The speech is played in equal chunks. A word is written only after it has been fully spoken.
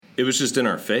it was just in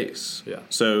our face. Yeah.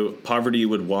 So poverty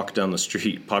would walk down the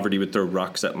street. Poverty would throw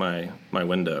rocks at my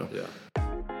window. Yeah.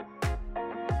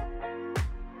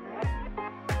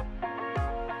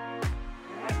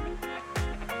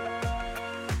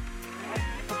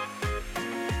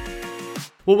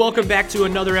 Well, welcome back to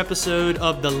another episode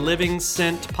of the Living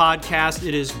Sent podcast.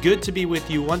 It is good to be with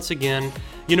you once again.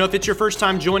 You know, if it's your first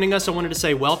time joining us, I wanted to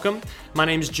say welcome. My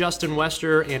name is Justin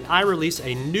Wester, and I release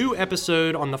a new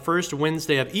episode on the first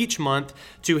Wednesday of each month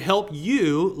to help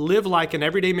you live like an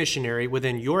everyday missionary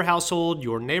within your household,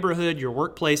 your neighborhood, your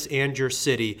workplace, and your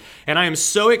city. And I am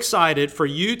so excited for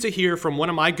you to hear from one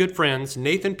of my good friends,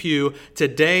 Nathan Pugh,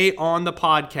 today on the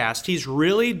podcast. He's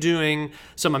really doing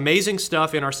some amazing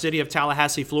stuff in our city of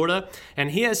Tallahassee, Florida,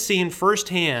 and he has seen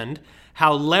firsthand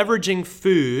how leveraging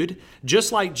food,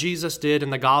 just like Jesus did in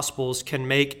the Gospels, can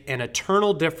make an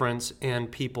eternal difference in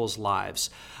people's lives.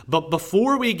 But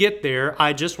before we get there,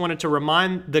 I just wanted to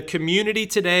remind the community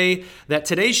today that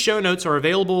today's show notes are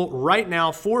available right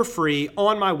now for free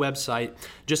on my website.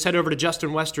 Just head over to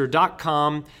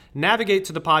justinwester.com, navigate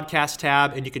to the podcast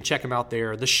tab, and you can check them out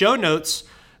there. The show notes,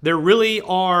 there really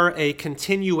are a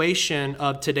continuation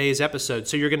of today's episode.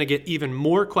 So you're going to get even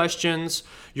more questions.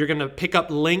 You're going to pick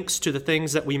up links to the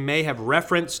things that we may have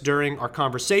referenced during our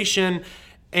conversation.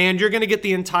 And you're going to get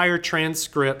the entire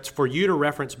transcript for you to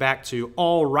reference back to,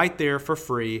 all right there for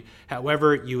free,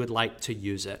 however you would like to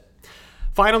use it.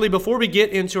 Finally, before we get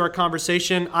into our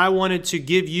conversation, I wanted to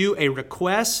give you a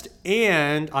request,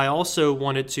 and I also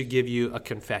wanted to give you a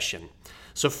confession.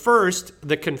 So first,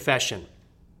 the confession.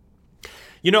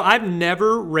 You know, I've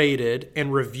never rated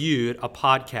and reviewed a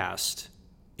podcast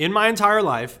in my entire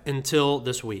life until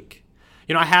this week.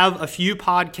 You know, I have a few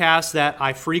podcasts that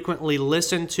I frequently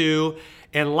listen to,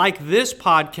 and like this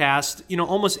podcast, you know,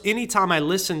 almost any time I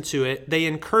listen to it, they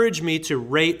encourage me to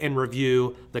rate and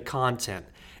review the content.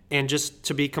 And just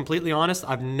to be completely honest,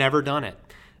 I've never done it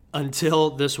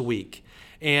until this week.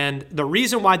 And the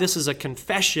reason why this is a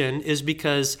confession is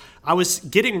because I was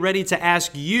getting ready to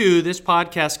ask you, this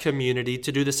podcast community,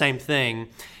 to do the same thing.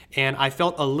 And I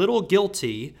felt a little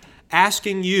guilty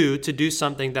asking you to do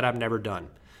something that I've never done.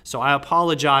 So I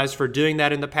apologize for doing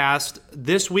that in the past.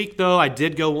 This week, though, I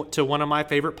did go to one of my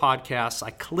favorite podcasts. I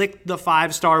clicked the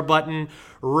 5-star button,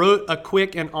 wrote a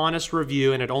quick and honest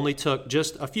review, and it only took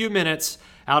just a few minutes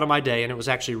out of my day, and it was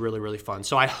actually really, really fun.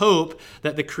 So I hope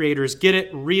that the creators get it,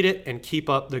 read it, and keep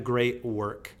up the great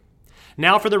work.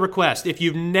 Now for the request. If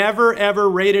you've never, ever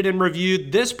rated and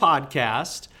reviewed this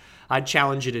podcast, I'd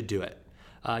challenge you to do it.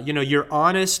 You know, your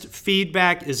honest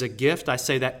feedback is a gift. I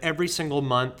say that every single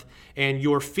month. And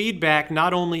your feedback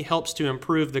not only helps to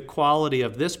improve the quality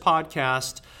of this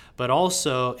podcast, but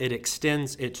also it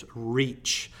extends its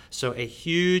reach. So a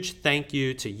huge thank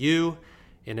you to you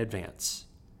in advance.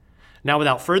 Now,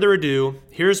 without further ado,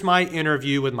 here's my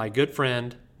interview with my good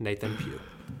friend, Nathan Pugh.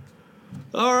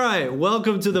 All right,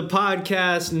 welcome to the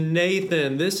podcast,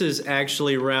 Nathan. This is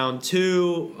actually round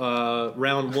 2.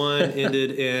 Round 1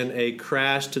 ended in a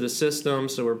crash to the system,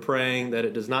 so we're praying that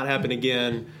it does not happen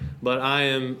again. But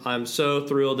I'm so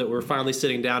thrilled that we're finally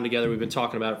sitting down together. We've been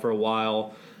talking about it for a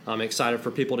while. I'm excited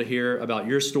for people to hear about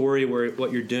your story,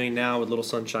 what you're doing now with Little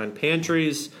Sunshine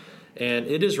Pantries. And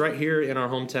it is right here in our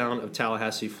hometown of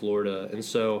Tallahassee, Florida. And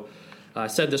so I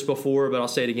said this before, but I'll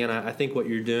say it again. I think what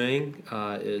you're doing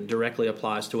it directly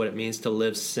applies to what it means to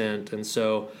live sent. And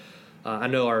so I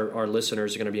know our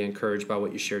listeners are going to be encouraged by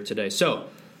what you shared today. So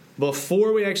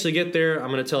before we actually get there,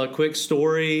 I'm going to tell a quick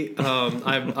story.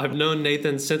 I've known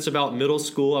Nathan since about middle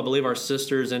school. I believe our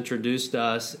sisters introduced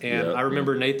us. And I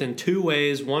remember Nathan 2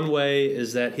 ways. One way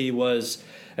is that he was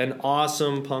an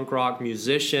awesome punk rock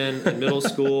musician in middle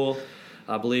school.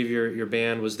 I believe your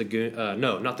band was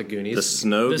not the Goonies. The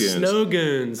Snow Goons. The Snow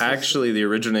Goons. Actually, the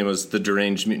original name was the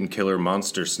Deranged Mutant Killer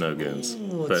Monster Snow Goons.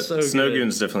 But so Snow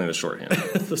Goons is definitely the shorthand.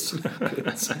 The Snow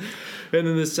Goons. And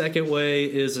then the second way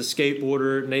is a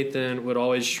skateboarder. Nathan would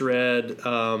always shred.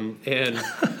 And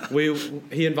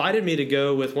he invited me to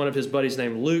go with one of his buddies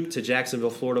named Luke to Jacksonville,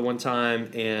 Florida one time.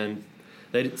 And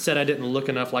they said I didn't look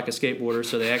enough like a skateboarder,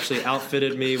 so they actually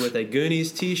outfitted me with a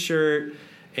Goonies t-shirt.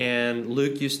 And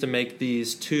Luke used to make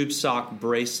these tube sock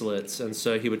bracelets, and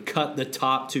so he would cut the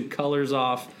top 2 colors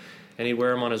off, and he'd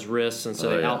wear them on his wrists, and so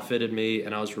they outfitted me,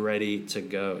 and I was ready to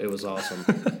go. It was awesome.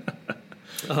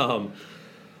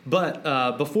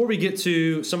 But before we get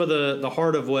to some of the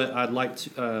heart of what I'd like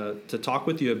to talk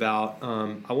with you about,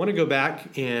 I want to go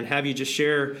back and have you just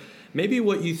share maybe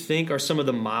what you think are some of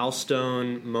the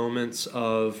milestone moments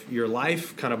of your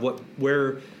life, kind of what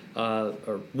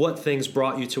things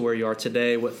brought you to where you are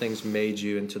today, what things made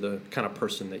you into the kind of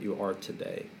person that you are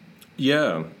today.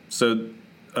 Yeah. So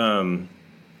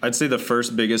I'd say the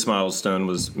first biggest milestone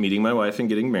was meeting my wife and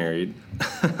getting married.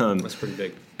 That's pretty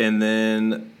big. And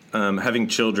then having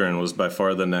children was by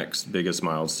far the next biggest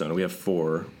milestone. We have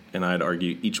 4, and I'd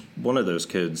argue each one of those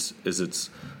kids is its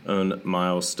own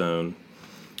milestone.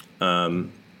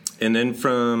 And then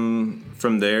from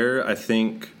there, I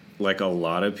think, like a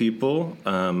lot of people,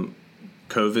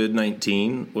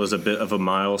 COVID-19 was a bit of a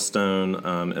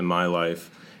milestone in my life,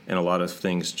 and a lot of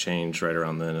things changed right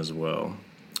around then as well,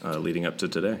 leading up to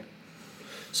today.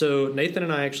 So Nathan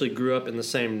and I actually grew up in the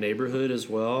same neighborhood as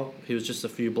well. He was just a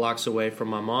few blocks away from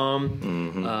my mom.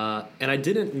 Mm-hmm. And I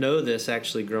didn't know this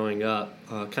actually growing up,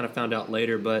 kind of found out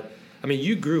later. But, I mean,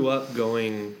 you grew up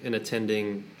going and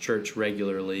attending church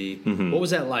regularly. Mm-hmm. What was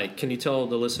that like? Can you tell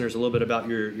the listeners a little bit about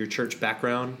your church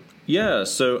background? Yeah,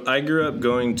 so I grew up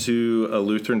going to a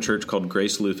Lutheran church called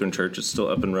Grace Lutheran Church. It's still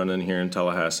up and running here in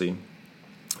Tallahassee.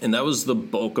 And that was the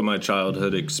bulk of my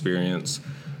childhood experience.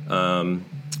 I'm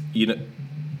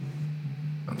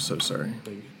so sorry.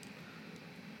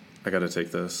 I got to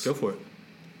take this. Go for it.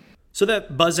 So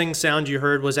that buzzing sound you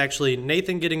heard was actually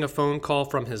Nathan getting a phone call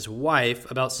from his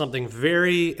wife about something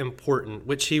very important,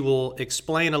 which he will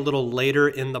explain a little later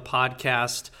in the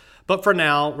podcast. But for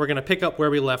now, we're going to pick up where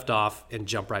we left off and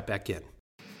jump right back in.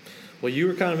 Well, you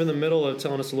were kind of in the middle of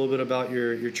telling us a little bit about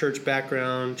your church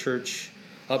background, church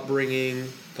upbringing.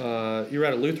 You were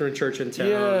at a Lutheran church in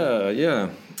town. Yeah.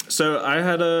 So I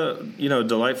had a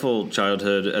delightful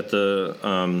childhood at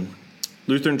the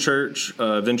Lutheran church.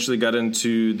 Eventually got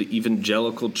into the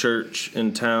evangelical church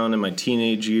in town in my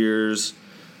teenage years.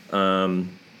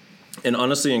 And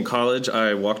honestly, in college,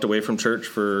 I walked away from church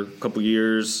for a couple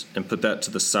years and put that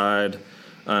to the side.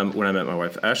 When I met my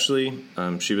wife, Ashley,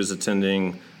 she was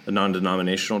attending a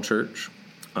non-denominational church.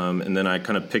 And then I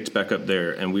kind of picked back up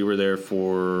there, and we were there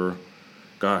for,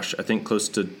 I think close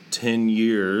to 10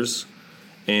 years.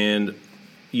 And,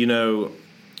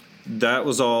 that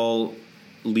was all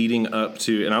leading up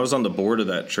to, and I was on the board of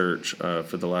that church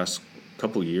for the last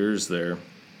couple years there,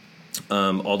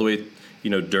 all the way,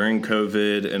 during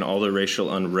COVID and all the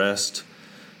racial unrest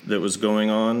that was going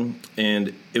on.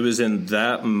 And it was in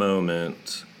that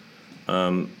moment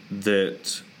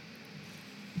that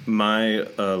my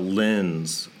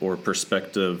lens or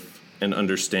perspective and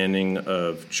understanding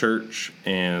of church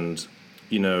and,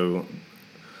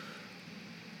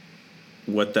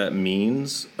 what that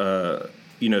means,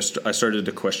 I started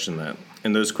to question that.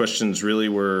 And those questions really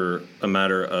were a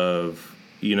matter of,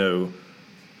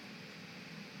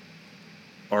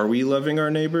 are we loving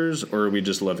our neighbors or are we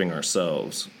just loving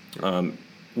ourselves?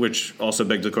 Which also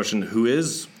begged the question, who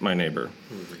is my neighbor?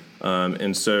 Mm-hmm.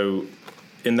 And so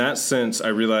in that sense, I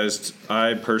realized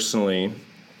I personally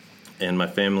and my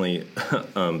family,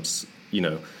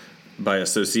 by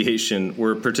association,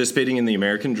 were participating in the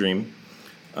American dream.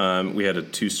 We had a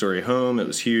 2-story home. It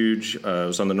was huge. It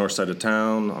was on the north side of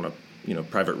town on a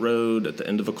private road at the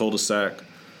end of a cul-de-sac.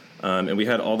 And we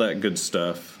had all that good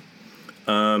stuff.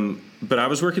 But I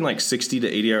was working like 60 to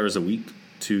 80 hours a week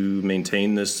to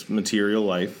maintain this material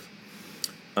life.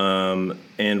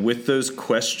 And with those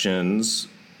questions,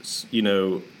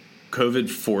 COVID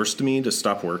forced me to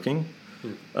stop working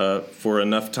for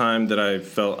enough time that I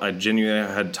felt I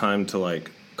genuinely had time to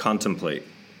contemplate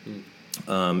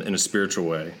in a spiritual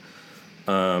way.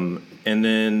 And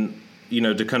then,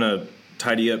 to kind of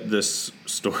tidy up this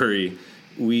story,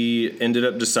 we ended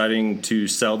up deciding to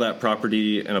sell that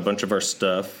property and a bunch of our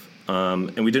stuff.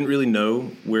 And we didn't really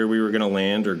know where we were going to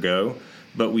land or go,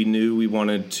 but we knew we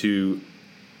wanted to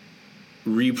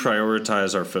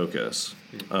reprioritize our focus.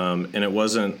 And it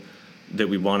wasn't that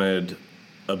we wanted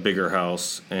a bigger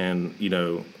house and,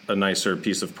 a nicer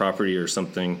piece of property or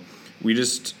something. We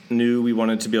just knew we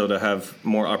wanted to be able to have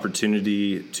more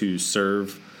opportunity to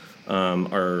serve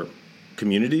our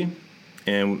community.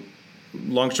 And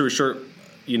long story short,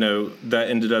 that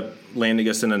ended up landing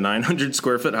us in a 900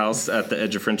 square foot house at the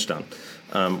edge of Frenchtown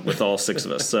with all 6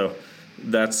 of us. So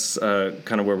that's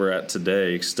kind of where we're at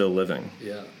today, still living.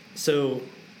 Yeah. So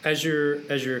as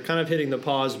you're kind of hitting the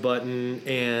pause button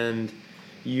and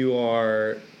you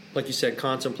are, like you said,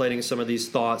 contemplating some of these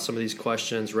thoughts, some of these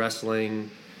questions, wrestling,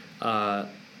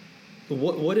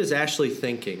 what is Ashley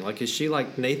thinking? Is she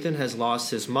like, Nathan has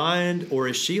lost his mind, or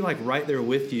is she right there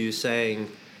with you saying,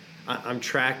 I'm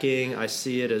tracking, I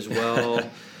see it as well?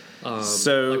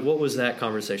 So what was that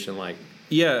conversation like?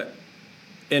 Yeah,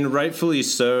 and rightfully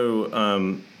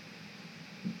so.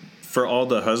 For all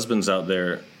the husbands out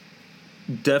there,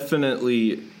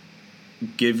 definitely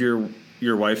give your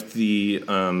wife the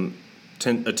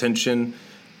attention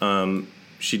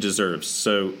she deserves.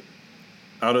 So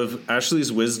out of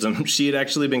Ashley's wisdom, she had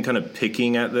actually been kind of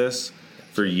picking at this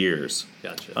for years.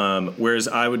 Gotcha. Whereas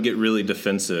I would get really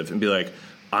defensive and be like,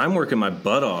 I'm working my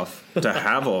butt off to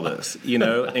have all this,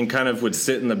 and kind of would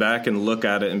sit in the back and look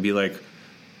at it and be like,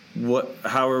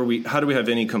 how do we have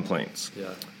any complaints?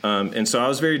 Yeah. And so I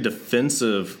was very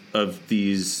defensive of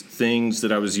these things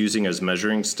that I was using as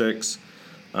measuring sticks.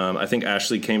 I think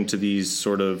Ashley came to these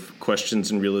sort of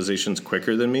questions and realizations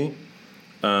quicker than me.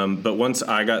 But once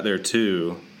I got there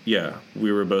too,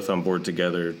 we were both on board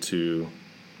together to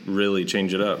really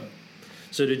change it up.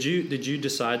 So did you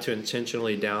decide to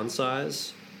intentionally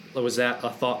downsize? Was that a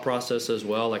thought process as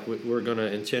well? Like we're going to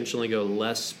intentionally go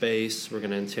less space. We're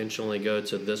going to intentionally go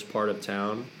to this part of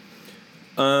town.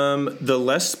 The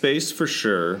less space for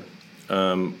sure.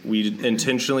 We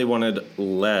intentionally wanted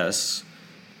less.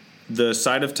 The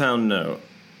side of town, no.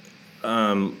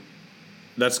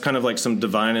 That's kind of like some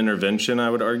divine intervention, I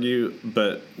would argue.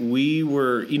 But we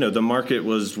were, the market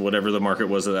was whatever the market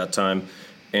was at that time.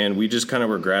 And we just kind of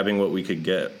were grabbing what we could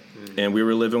get. Mm-hmm. And we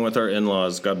were living with our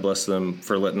in-laws. God bless them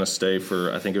for letting us stay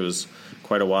for, I think it was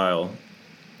quite a while.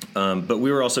 But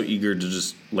we were also eager to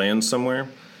just land somewhere.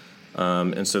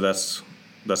 And so that's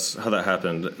how that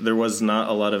happened. There was not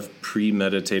a lot of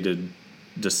premeditated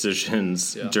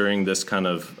decisions during this kind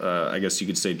of, I guess you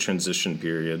could say, transition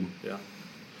period. Yeah.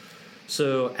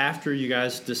 So after you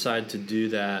guys decide to do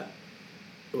that,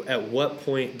 at what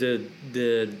point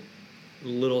did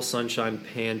Little Sunshine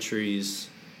Pantries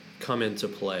come into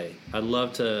play? I'd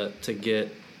love to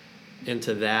get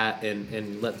into that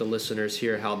and let the listeners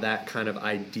hear how that kind of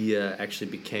idea actually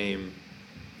became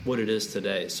what it is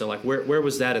today. So like where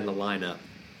was that in the lineup?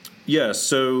 Yeah,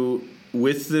 so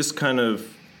with this kind of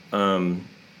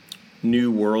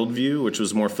new worldview, which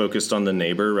was more focused on the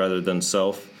neighbor rather than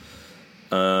self,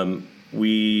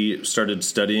 we started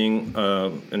studying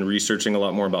and researching a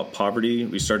lot more about poverty.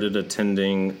 We started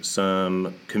attending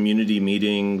some community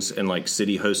meetings and like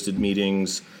city-hosted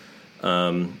meetings.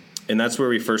 And that's where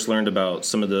we first learned about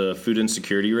some of the food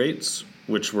insecurity rates,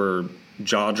 which were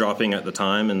jaw-dropping at the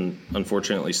time and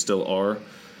unfortunately still are.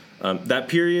 That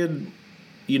period,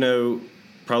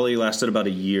 probably lasted about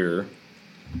a year.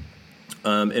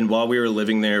 And while we were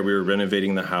living there, we were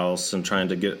renovating the house and trying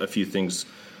to get a few things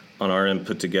on our end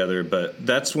put together. But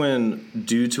that's when,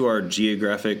 due to our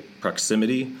geographic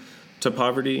proximity to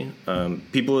poverty,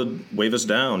 people would wave us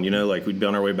down, like we'd be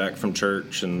on our way back from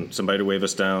church and somebody would wave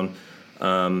us down.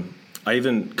 There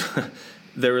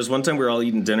was one time we were all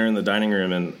eating dinner in the dining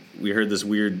room and we heard this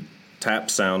weird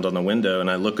tap sound on the window, and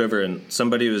I look over and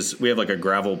we have like a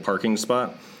gravel parking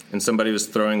spot, and somebody was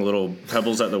throwing little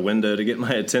pebbles at the window to get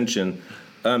my attention.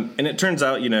 And it turns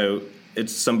out,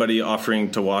 it's somebody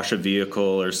offering to wash a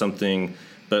vehicle or something.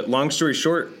 But long story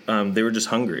short, they were just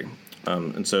hungry.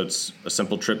 And so it's a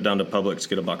simple trip down to Publix to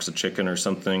get a box of chicken or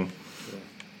something.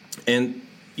 Yeah. And,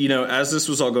 as this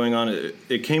was all going on,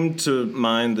 it came to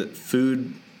mind that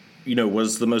food,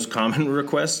 was the most common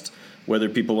request, whether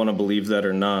people want to believe that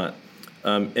or not.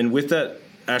 And with that,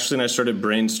 Ashley and I started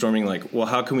brainstorming like, well,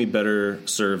 how can we better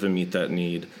serve and meet that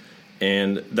need?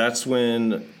 And that's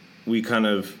when we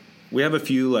have a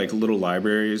few like little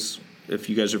libraries, if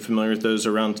you guys are familiar with those,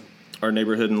 around our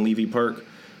neighborhood in Levy Park.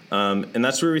 And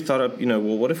that's where we thought up,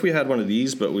 well, what if we had one of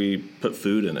these, but we put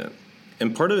food in it?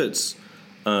 And part of it's,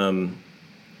 I'm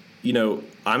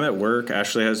at work.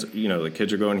 Ashley has, the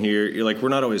kids are going here. You're like, we're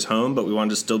not always home, but we wanted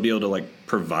to still be able to like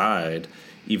provide,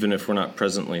 even if we're not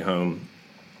presently home.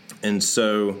 And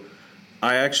so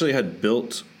I actually had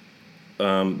built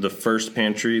the first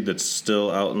pantry that's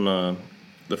still out in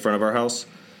the front of our house.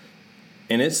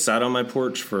 And it sat on my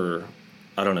porch for,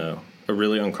 I don't know, a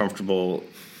really uncomfortable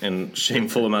and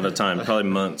shameful amount of time, probably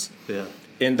months. Yeah.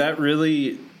 And that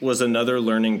really was another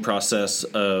learning process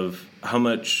of how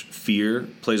much fear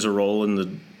plays a role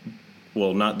in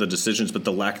not the decisions, but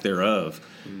the lack thereof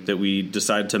that we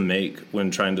decide to make when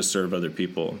trying to serve other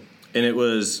people. And it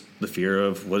was the fear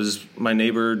of, what is my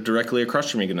neighbor directly across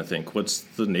from me going to think? What's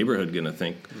the neighborhood going to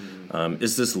think?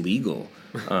 Is this legal?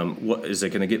 What is it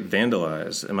going to get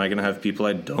vandalized? Am I going to have people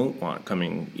I don't want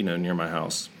coming, near my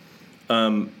house?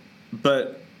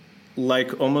 But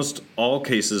like almost all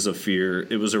cases of fear,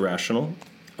 it was irrational,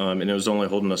 and it was only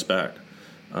holding us back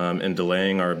and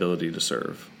delaying our ability to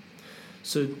serve.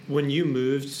 So when you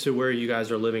moved to where you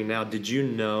guys are living now, did you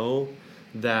know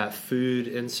that food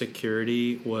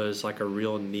insecurity was like a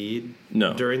real need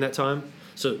during that time?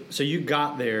 So you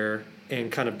got there and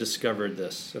kind of discovered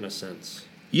this in a sense.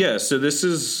 Yeah, so this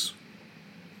is,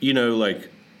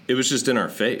 it was just in our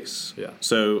face. Yeah.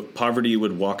 So poverty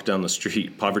would walk down the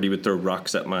street. Poverty would throw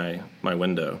rocks at my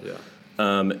window. Yeah.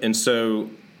 And so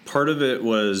part of it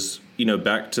was,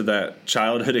 back to that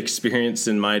childhood experience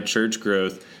in my church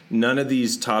growth, none of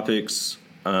these topics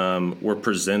were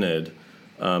presented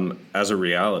as a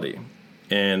reality.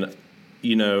 And,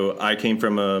 I came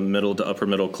from a middle to upper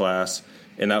middle class,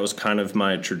 and that was kind of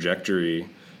my trajectory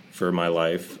for my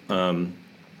life.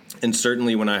 And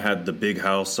certainly when I had the big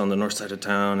house on the north side of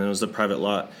town and it was a private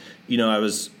lot,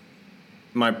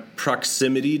 my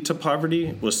proximity to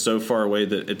poverty was so far away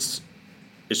that it's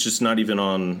just not even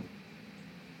on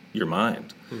your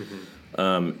mind.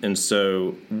 Mm-hmm. And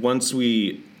so once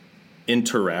we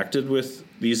interacted with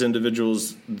these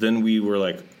individuals, then we were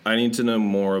like, I need to know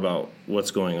more about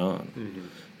what's going on. Mm-hmm.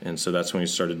 And so that's when we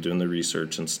started doing the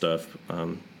research and stuff,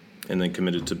 and then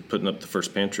committed to putting up the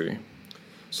first pantry.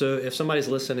 So if somebody's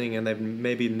listening and they've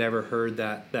maybe never heard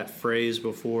that phrase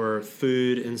before,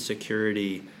 food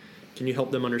insecurity, can you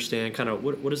help them understand kind of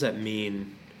what does that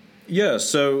mean? Yeah,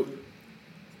 so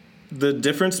the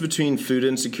difference between food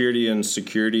insecurity and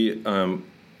security,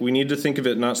 we need to think of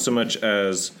it not so much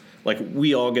as, like,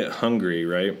 we all get hungry,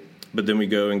 right? But then we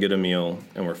go and get a meal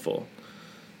and we're full.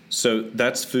 So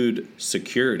that's food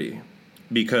security,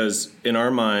 because in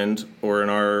our mind or in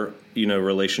our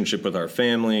relationship with our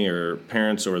family or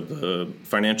parents or the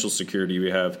financial security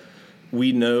we have,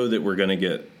 we know that we're going to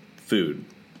get food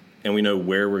and we know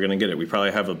where we're going to get it. We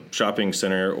probably have a shopping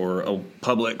center or a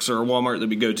Publix or a Walmart that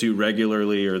we go to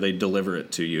regularly, or they deliver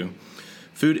it to you.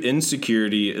 Food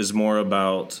insecurity is more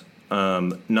about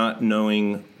not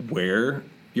knowing where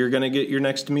you're going to get your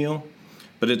next meal,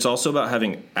 but it's also about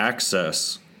having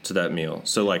access to that meal.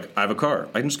 So, like, I have a car.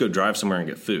 I can just go drive somewhere and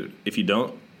get food. If you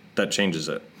don't, that changes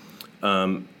it.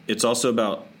 It's also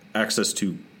about access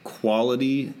to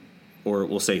quality, or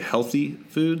we'll say healthy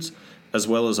foods, as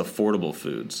well as affordable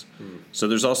foods. So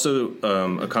there's also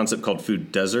a concept called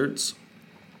food deserts.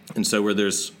 And so where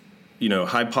there's,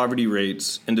 high poverty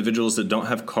rates, individuals that don't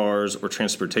have cars or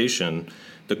transportation,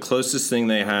 the closest thing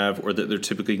they have or that they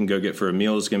typically can go get for a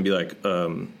meal is going to be like,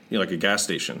 like a gas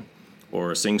station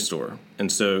or a Sing store.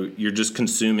 And so you're just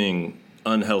consuming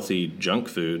unhealthy junk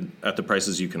food at the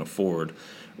prices you can afford,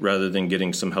 rather than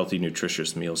getting some healthy,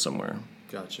 nutritious meal somewhere.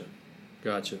 Gotcha.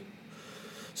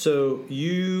 So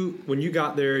when you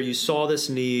got there, you saw this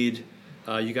need.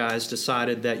 You guys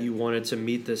decided that you wanted to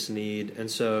meet this need, and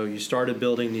so you started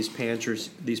building these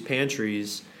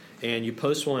pantries, and you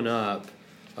post one up.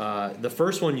 The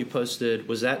first one you posted,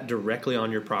 was that directly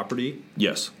on your property?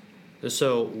 Yes.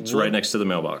 So it's right next to the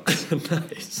mailbox.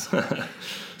 Nice.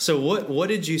 So what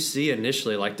did you see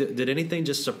initially? Like, did anything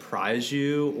just surprise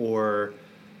you, or?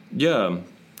 Yeah.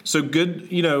 So good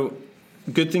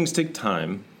things take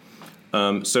time.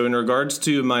 So in regards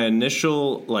to my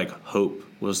initial, hope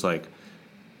was,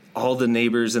 all the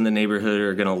neighbors in the neighborhood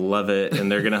are going to love it, and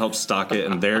they're going to help stock it,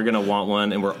 and they're going to want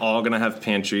one, and we're all going to have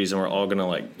pantries, and we're all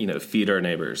going to, feed our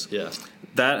neighbors. Yeah.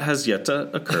 That has yet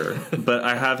to occur, but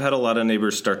I have had a lot of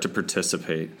neighbors start to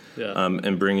participate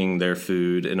in bringing their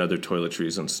food and other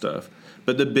toiletries and stuff.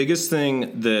 But the biggest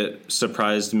thing that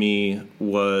surprised me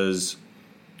was,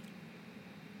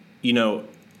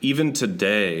 even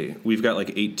today, we've got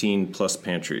 18 plus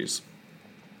pantries.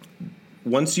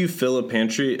 Once you fill a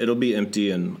pantry, it'll be empty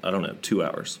in, 2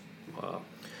 hours. Wow.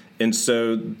 And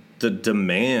so the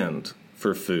demand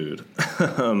for food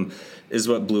is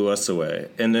what blew us away.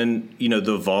 And then,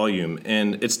 the volume.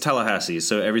 And it's Tallahassee,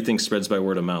 so everything spreads by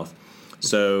word of mouth.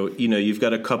 So, you've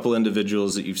got a couple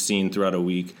individuals that you've seen throughout a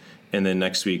week, and then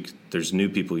next week there's new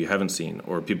people you haven't seen,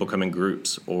 or people come in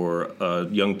groups, or a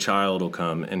young child will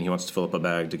come and he wants to fill up a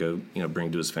bag to go,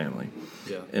 bring to his family.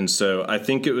 Yeah. And so I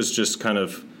think it was just kind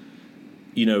of,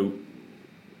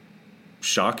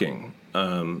 shocking,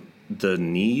 the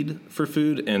need for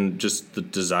food and just the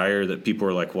desire that people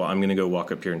are like, well, I'm going to go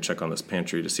walk up here and check on this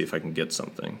pantry to see if I can get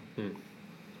something.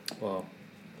 Wow.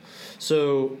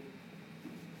 So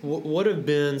what have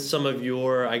been some of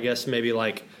your, I guess, maybe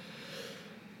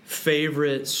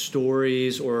favorite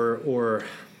stories or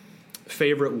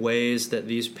favorite ways that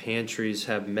these pantries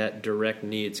have met direct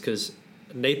needs? Because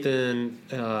Nathan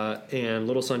and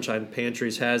Little Sunshine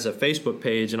Pantries has a Facebook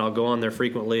page, and I'll go on there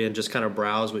frequently and just kind of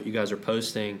browse what you guys are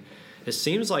posting. It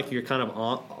seems like you're kind of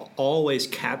always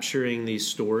capturing these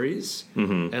stories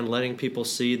and letting people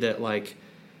see that,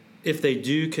 if they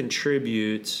do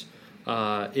contribute,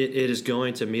 it is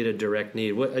going to meet a direct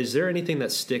need. Is there anything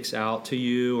that sticks out to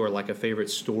you, or a favorite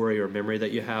story or memory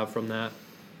that you have from that?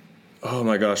 Oh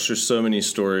my gosh, there's so many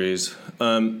stories.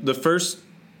 The first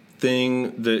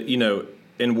thing that,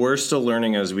 and we're still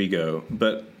learning as we go,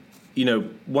 but,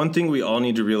 one thing we all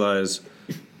need to realize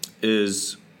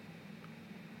is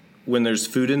when there's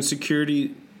food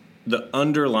insecurity, the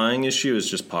underlying issue is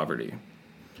just poverty.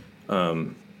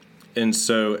 And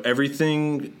so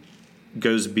everything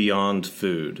goes beyond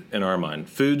food in our mind.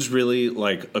 Food's really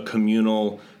like a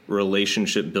communal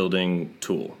relationship building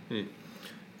tool.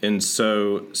 And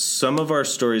so some of our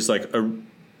stories,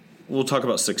 we'll talk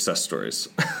about success stories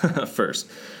first.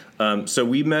 So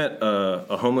we met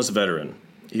a homeless veteran.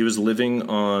 He was living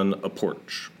on a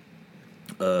porch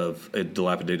of a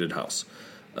dilapidated house.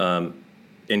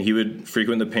 And he would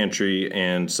frequent the pantry,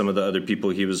 and some of the other people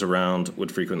he was around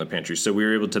would frequent the pantry. So we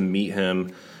were able to meet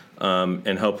him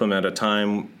and help him at a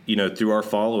time, through our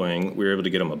following. We were able to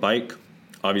get him a bike.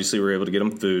 Obviously, we were able to get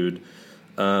him food.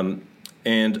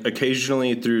 And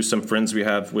occasionally, through some friends we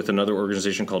have with another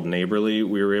organization called Neighborly,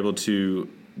 we were able to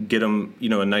get him,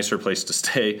 a nicer place to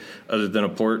stay other than a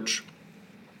porch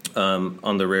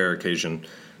on the rare occasion.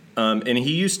 And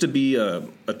he used to be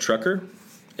a trucker,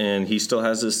 and he still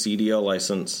has his CDL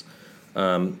license.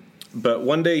 But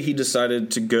one day he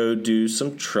decided to go do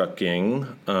some trucking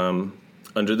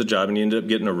under the job, and he ended up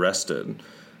getting arrested.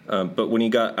 But when he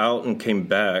got out and came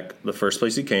back, the first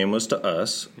place he came was to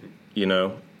us,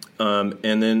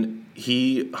 and then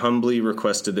he humbly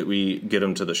requested that we get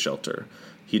him to the shelter.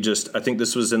 I think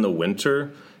this was in the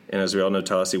winter, and as we all know,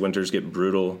 Tallahassee winters get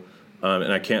brutal,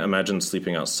 and I can't imagine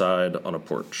sleeping outside on a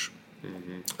porch.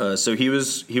 So he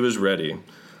was ready.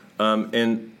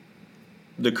 And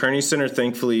the Kearney Center,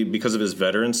 thankfully, because of his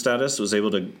veteran status, was able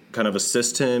to kind of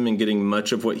assist him in getting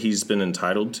much of what he's been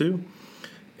entitled to.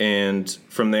 And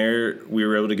from there, we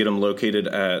were able to get him located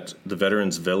at the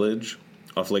Veterans Village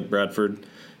off Lake Bradford.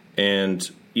 And,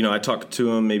 I talked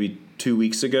to him maybe 2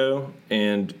 weeks ago,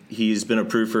 and he's been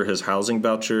approved for his housing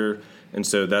voucher. And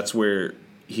so that's where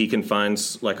he can find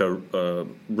like a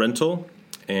rental.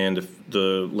 And if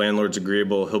the landlord's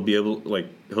agreeable, he'll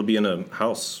be in a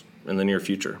house in the near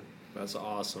future. That's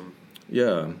awesome.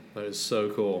 Yeah. That is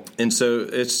so cool. And so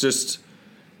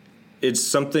it's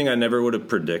something I never would have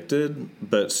predicted,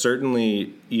 but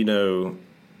certainly,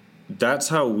 that's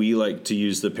how we like to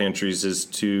use the pantries, is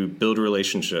to build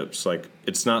relationships. Like,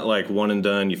 it's not like one and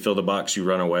done, you fill the box, you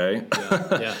run away.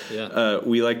 Yeah.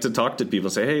 We like to talk to people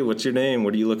and say, hey, what's your name?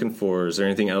 What are you looking for? Is there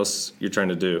anything else you're trying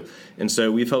to do? And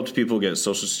so we've helped people get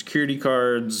Social Security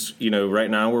cards.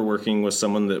 Right now we're working with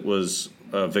someone that was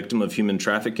a victim of human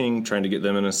trafficking, trying to get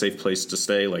them in a safe place to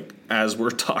stay. Like, as we're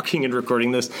talking and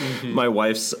recording this, my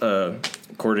wife's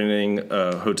coordinating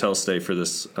a hotel stay for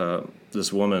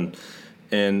this woman.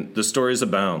 And the stories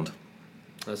abound.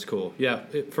 That's cool. Yeah,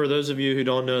 for those of you who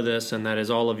don't know this, and that is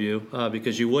all of you,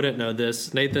 because you wouldn't know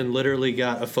this, Nathan literally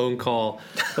got a phone call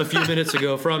a few minutes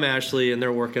ago from Ashley, and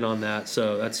they're working on that.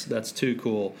 So that's too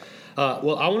cool.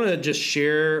 Well, I want to just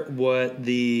share what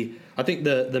I think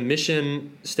the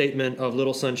mission statement of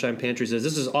Little Sunshine Pantries is.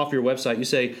 This is off your website. You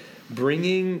say,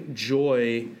 bringing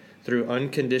joy through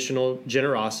unconditional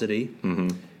generosity. Mm-hmm.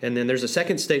 And then there's a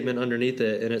second statement underneath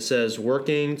it, and it says,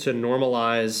 working to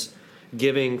normalize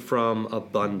giving from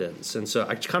abundance. And so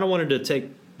I kind of wanted to take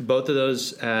both of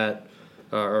those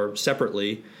or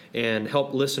separately and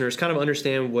help listeners kind of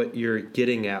understand what you're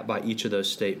getting at by each of those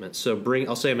statements. So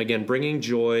I'll say them again, bringing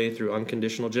joy through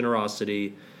unconditional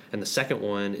generosity. And the second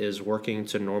one is working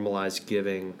to normalize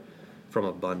giving from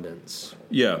abundance.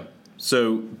 Yeah.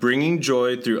 So bringing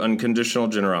joy through unconditional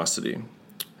generosity.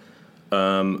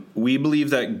 We believe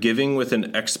that giving with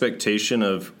an expectation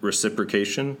of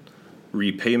reciprocation,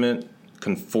 repayment,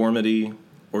 conformity,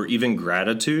 or even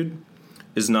gratitude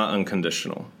is not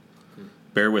unconditional.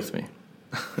 Bear with me.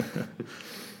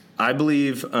 I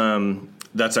believe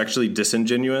that's actually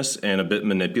disingenuous and a bit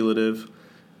manipulative,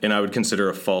 and I would consider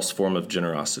a false form of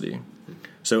generosity.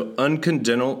 So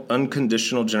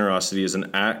unconditional generosity is an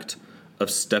act of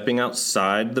stepping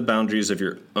outside the boundaries of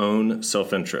your own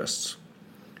self-interests.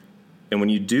 And when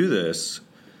you do this,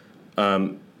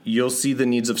 you'll see the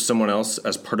needs of someone else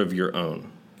as part of your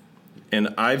own.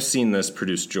 And I've seen this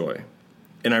produce joy.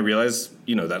 And I realize,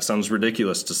 that sounds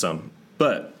ridiculous to some.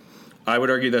 But I would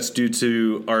argue that's due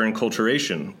to our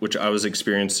enculturation, which I was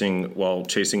experiencing while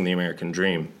chasing the American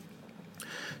dream.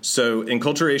 So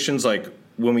enculturation's like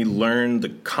when we learn the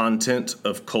content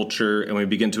of culture and we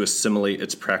begin to assimilate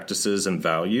its practices and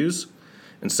values.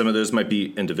 And some of those might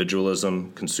be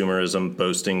individualism, consumerism,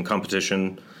 boasting,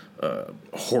 competition,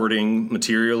 hoarding,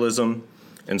 materialism,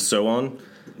 and so on.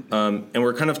 And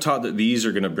we're kind of taught that these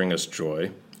are going to bring us joy.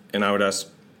 And I would ask,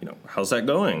 how's that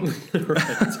going?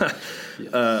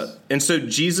 Yes. And so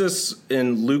Jesus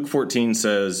in Luke 14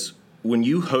 says, when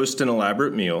you host an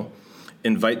elaborate meal,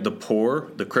 invite the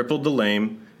poor, the crippled, the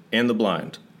lame, and the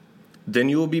blind. Then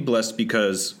you will be blessed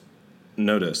because,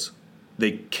 notice,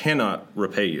 they cannot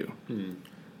repay you.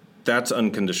 That's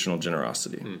unconditional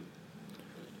generosity.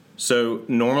 So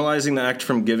normalizing the act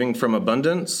from giving from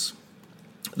abundance,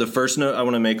 The first note I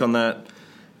want to make on that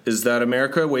is that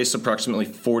America wastes approximately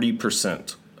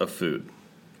 40% of food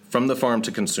from the farm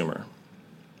to consumer.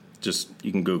 Just,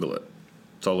 you can Google it.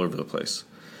 It's all over the place.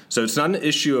 So it's not an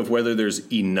issue of whether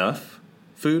there's enough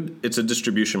food, it's a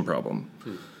distribution problem.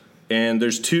 And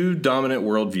there's two dominant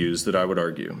worldviews that I would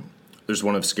argue. There's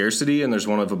one of scarcity and there's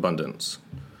one of abundance.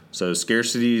 So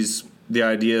scarcity's the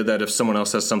idea that if someone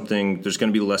else has something, there's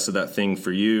going to be less of that thing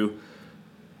for you.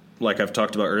 Like I've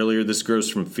talked about earlier, this grows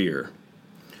from fear.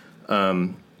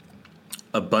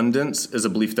 Abundance is a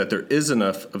belief that there is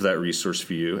enough of that resource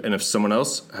for you, and if someone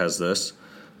else has this,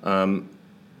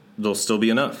 there'll still be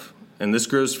enough. And this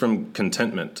grows from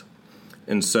contentment.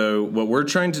 And so what we're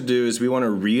trying to do is we want to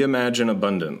reimagine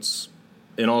abundance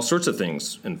in all sorts of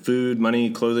things, in food, money,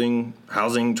 clothing,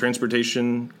 housing,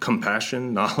 transportation,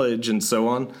 compassion, knowledge, and so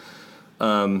on.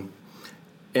 And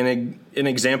an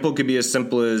example could be as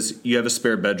simple as you have a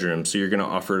spare bedroom, so you're going to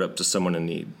offer it up to someone in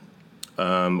need.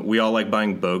 We all like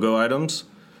buying BOGO items.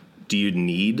 Do you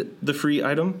need the free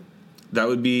item? That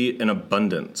would be an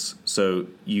abundance, so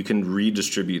you can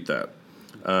redistribute that.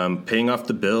 Paying off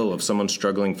the bill of someone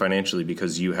struggling financially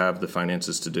because you have the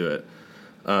finances to do it.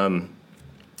 And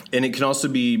it can also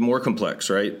be more complex,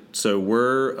 right? So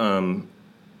we're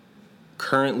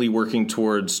currently working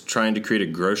towards trying to create a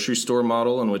grocery store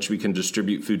model in which we can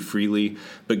distribute food freely,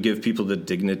 but give people the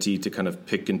dignity to kind of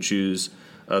pick and choose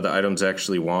the items they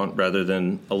actually want, rather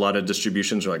than a lot of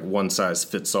distributions are like one size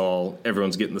fits all.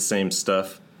 Everyone's getting the same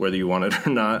stuff, whether you want it or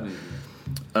not.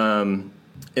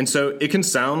 And so it can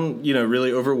sound,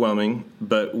 really overwhelming,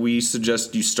 but we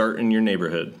suggest you start in your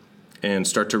neighborhood and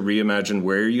start to reimagine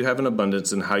where you have an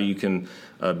abundance and how you can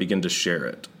begin to share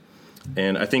it.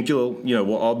 And I think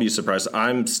we'll all be surprised.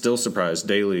 I'm still surprised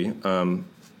daily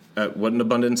at what an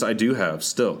abundance I do have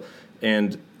still.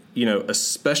 And,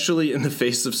 especially in the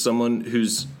face of someone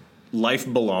whose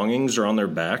life belongings are on their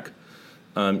back,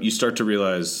 you start to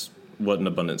realize what an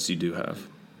abundance you do have.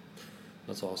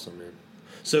 That's awesome, man.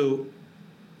 So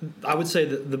I would say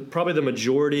that probably the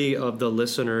majority of the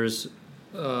listeners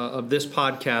of this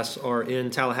podcast are in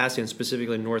Tallahassee, and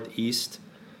specifically Northeast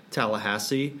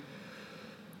Tallahassee.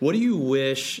 What do you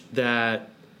wish that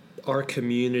our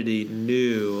community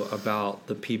knew about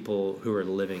the people who are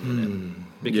living in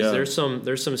it? Because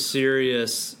there's some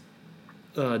serious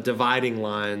dividing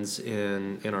lines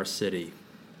in our city.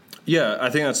 Yeah, I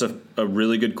think that's a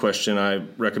really good question. I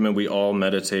recommend we all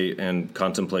meditate and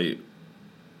contemplate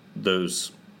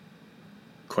those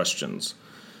questions.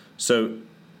 So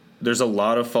there's a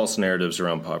lot of false narratives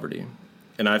around poverty,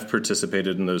 and I've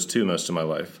participated in those too most of my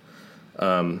life.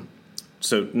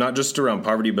 So not just around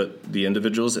poverty, but the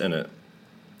individuals in it.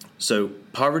 So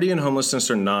poverty and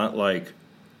homelessness are not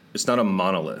it's not a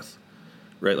monolith,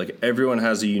 right? Like everyone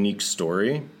has a unique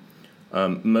story.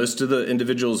 Most of the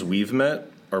individuals we've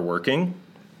met are working.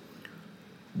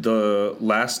 The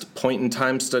last point in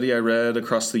time study I read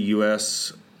across the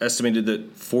U.S. estimated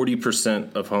that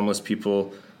 40% of homeless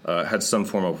people had some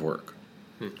form of work.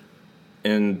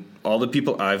 And all the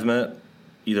people I've met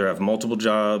either have multiple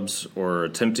jobs or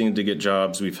attempting to get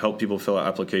jobs. We've helped people fill out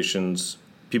applications.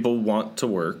 People want to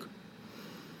work.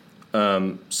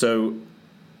 So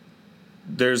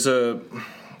there's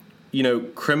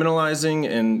criminalizing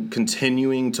and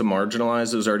continuing to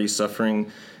marginalize those already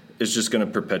suffering is just going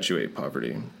to perpetuate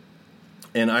poverty.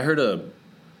 And I heard a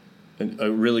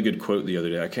really good quote the other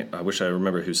day. I wish I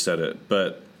remember who said it,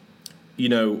 but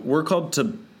we're called to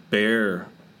bear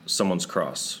someone's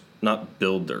cross, not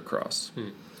build their cross.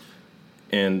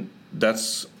 And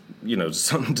that's,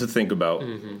 something to think about.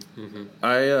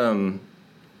 I've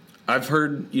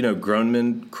heard, grown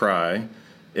men cry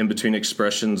in between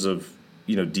expressions of,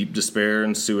 deep despair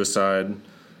and suicide.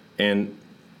 And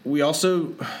we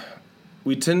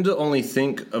tend to only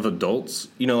think of adults,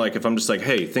 like if I'm just like,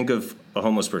 hey, think of a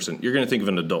homeless person, you're going to think of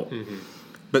an adult.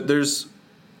 But there's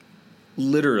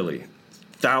literally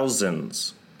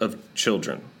thousands of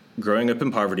children growing up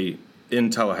in poverty in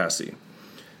Tallahassee.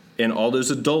 And all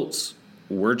those adults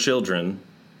were children,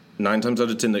 9 times out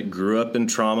of 10, that grew up in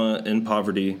trauma, in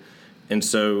poverty. And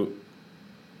so,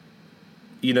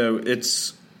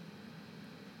 it's,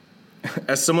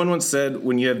 as someone once said,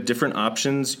 when you have different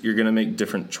options, you're going to make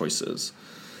different choices.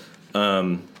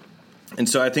 And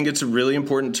so I think it's really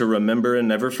important to remember and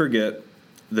never forget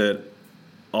that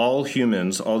all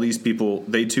humans, all these people,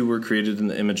 they too were created in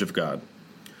the image of God.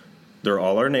 They're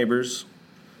all our neighbors.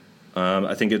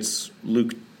 I think it's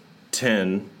Luke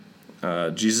 10.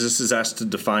 Jesus is asked to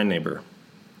define neighbor.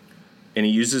 And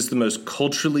he uses the most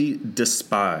culturally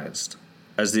despised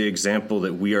as the example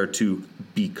that we are to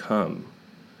become,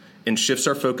 and shifts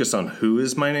our focus on who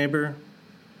is my neighbor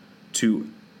to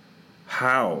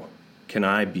how can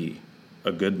I be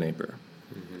a good neighbor?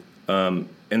 And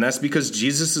that's because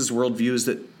Jesus' worldview is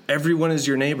that everyone is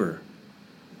your neighbor.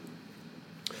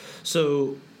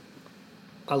 So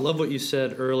I love what you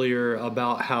said earlier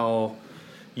about how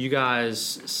you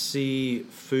guys see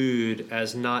food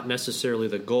as not necessarily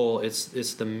the goal.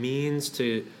 It's the means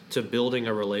to building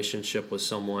a relationship with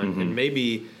someone. And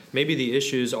maybe the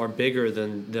issues are bigger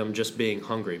than them just being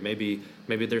hungry. Maybe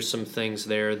there's some things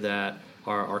there that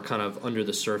are kind of under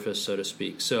the surface, so to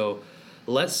speak. So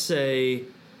let's say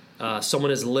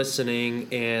someone is listening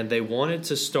and they wanted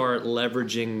to start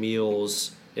leveraging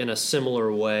meals in a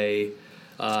similar way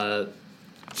to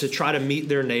try to meet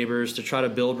their neighbors, to try to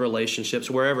build relationships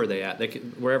wherever they're at.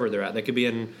 They could be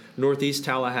in Northeast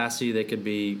Tallahassee. They could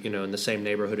be in the same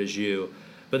neighborhood as you.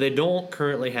 But they don't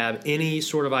currently have any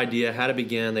sort of idea how to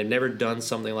begin. They've never done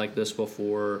something like this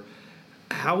before.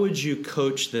 How would you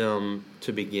coach them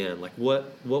to begin? Like what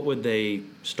would they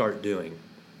start doing?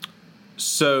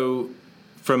 So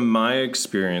from my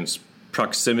experience,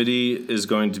 proximity is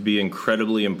going to be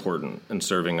incredibly important in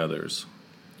serving others.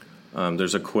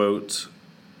 There's a quote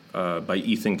by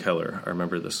Ethan Keller. I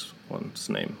remember this one's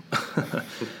name.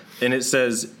 And it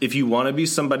says, if you want to be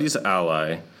somebody's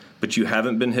ally, but you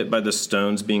haven't been hit by the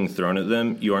stones being thrown at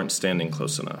them, you aren't standing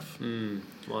close enough.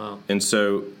 Wow. And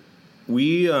so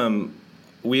we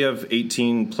have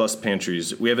 18 plus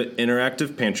pantries. We have an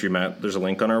interactive pantry map. There's a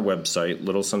link on our website,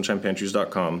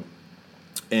 littlesunshinepantries.com.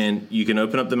 And you can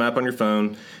open up the map on your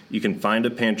phone. You can find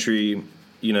a pantry,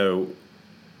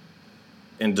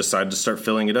 and decide to start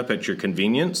filling it up at your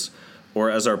convenience.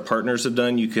 Or as our partners have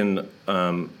done, you can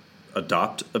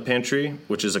adopt a pantry,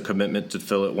 which is a commitment to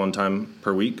fill it one time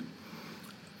per week.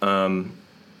 And,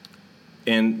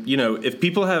 if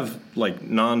people have like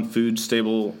non-food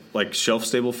stable, like shelf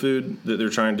stable food that they're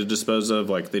trying to dispose of,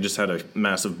 like they just had a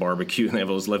massive barbecue and they have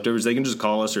all those leftovers, they can just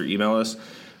call us or email us.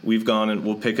 We've gone and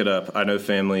we'll pick it up. I know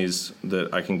families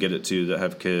that I can get it to that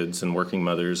have kids and working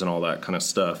mothers and all that kind of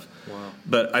stuff. Wow.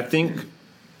 But I think,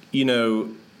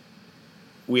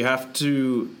 we have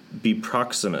to be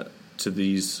proximate to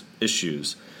these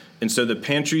issues. And so the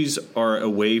pantries are a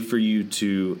way for you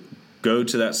to go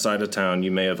to that side of town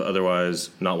you may have otherwise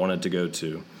not wanted to go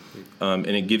to. And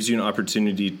it gives you an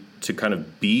opportunity to kind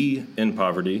of be in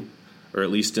poverty, or at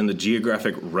least in the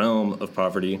geographic realm of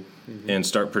poverty, and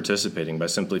start participating by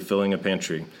simply filling a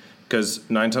pantry. Because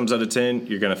 9 times out of 10,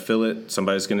 you're going to fill it,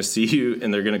 somebody's going to see you,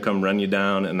 and they're going to come run you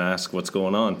down and ask what's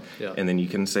going on. Yeah. And then you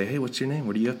can say, hey, what's your name?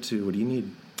 What are you up to? What do you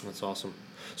need? That's awesome.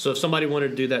 So if somebody wanted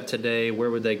to do that today, where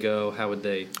would they go? How would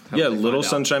they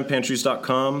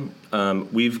LittleSunshinePantries.com.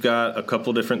 We've got a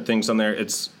couple different things on there.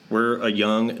 We're a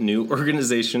young, new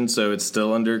organization, so it's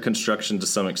still under construction to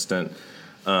some extent.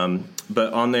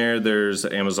 But on there's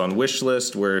an Amazon wish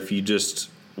list where if you just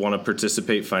want to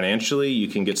participate financially, you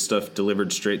can get stuff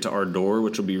delivered straight to our door,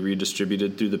 which will be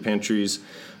redistributed through the pantries.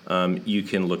 You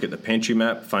can look at the pantry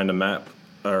map, find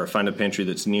a pantry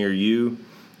that's near you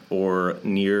or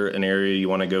near an area you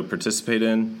want to go participate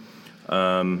in.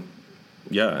 And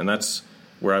that's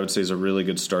where I would say is a really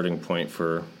good starting point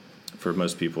for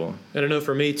most people. And I know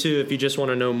for me, too, if you just want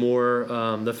to know more,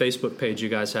 the Facebook page you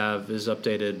guys have is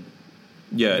updated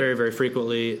very, very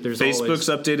frequently. Facebook's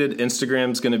updated.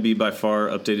 Instagram's going to be by far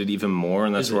updated even more,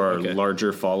 and that's where our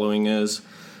larger following is.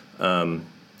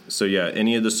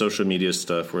 Any of the social media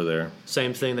stuff, we're there.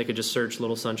 Same thing. They could just search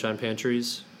Little Sunshine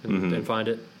Pantries and find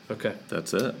it. Okay.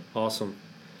 That's it. Awesome.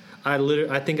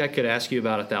 I think I could ask you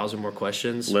about 1,000 more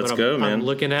questions. Let's go, man. I'm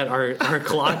looking at our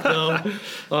clock,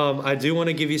 though. I do want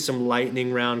to give you some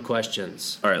lightning round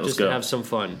questions. All right, let's go. Just to have some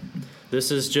fun. This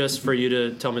is just for you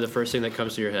to tell me the first thing that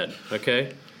comes to your head,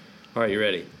 okay? All right, you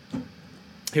ready?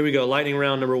 Here we go. Lightning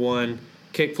round number 1,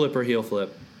 kick flip or heel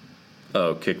flip?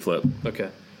 Oh, kick flip. Okay.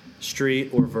 Street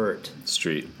or vert?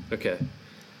 Street. Okay.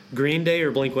 Green Day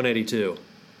or Blink-182?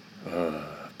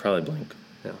 Probably Blink.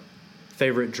 Yeah.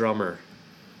 Favorite drummer?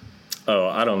 Oh,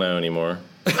 I don't know anymore.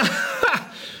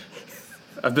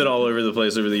 I've been all over the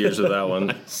place over the years with that one.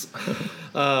 Nice.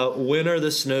 When are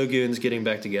the Snow Goons getting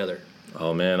back together?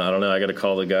 Oh, man, I don't know. I got to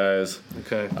call the guys.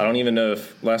 Okay. I don't even know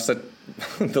if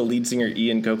the lead singer,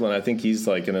 Ian Copeland, I think he's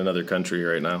like in another country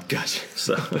right now. Gotcha.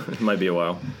 So it might be a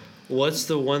while. What's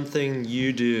the one thing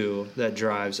you do that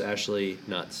drives Ashley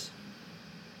nuts?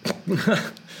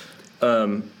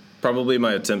 Probably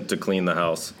my attempt to clean the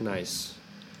house. Nice.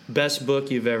 Best book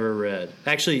you've ever read?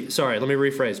 Actually, sorry, let me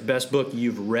rephrase. Best book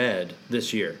you've read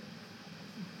this year?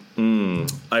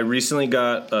 I recently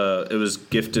got, it was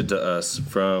gifted to us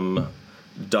from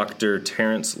Dr.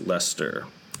 Terrence Lester,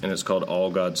 and it's called All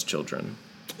God's Children.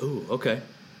 Ooh, okay.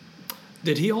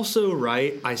 Did he also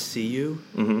write I See You?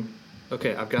 Mm-hmm.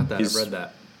 Okay, I've got that. I've read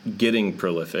that. Getting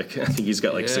prolific. I think he's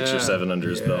got like 6 or 7 under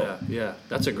his belt. Yeah,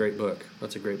 that's a great book.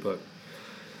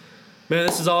 Man,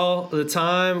 this is all the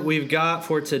time we've got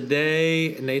for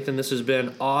today. Nathan, this has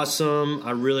been awesome.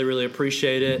 I really, really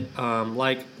appreciate it.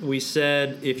 Like we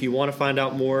said, if you want to find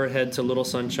out more, head to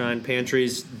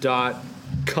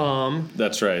littlesunshinepantries.com.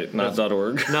 That's right, not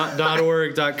 .org. Not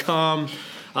 .org.com.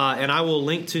 And I will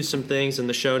link to some things in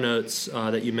the show notes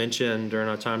that you mentioned during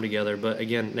our time together. But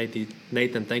again,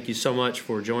 Nathan, thank you so much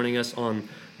for joining us on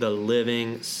the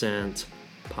Living Scent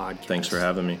podcast. Thanks for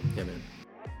having me. Yeah, man.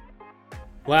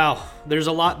 Wow, there's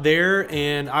a lot there,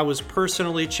 and I was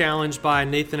personally challenged by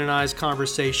Nathan and I's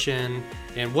conversation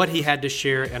and what he had to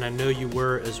share, and I know you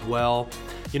were as well.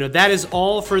 That is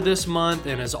all for this month,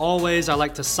 and as always, I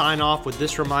like to sign off with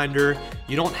this reminder: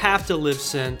 you don't have to live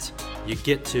scent, you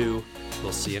get to.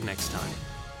 We'll see you next time.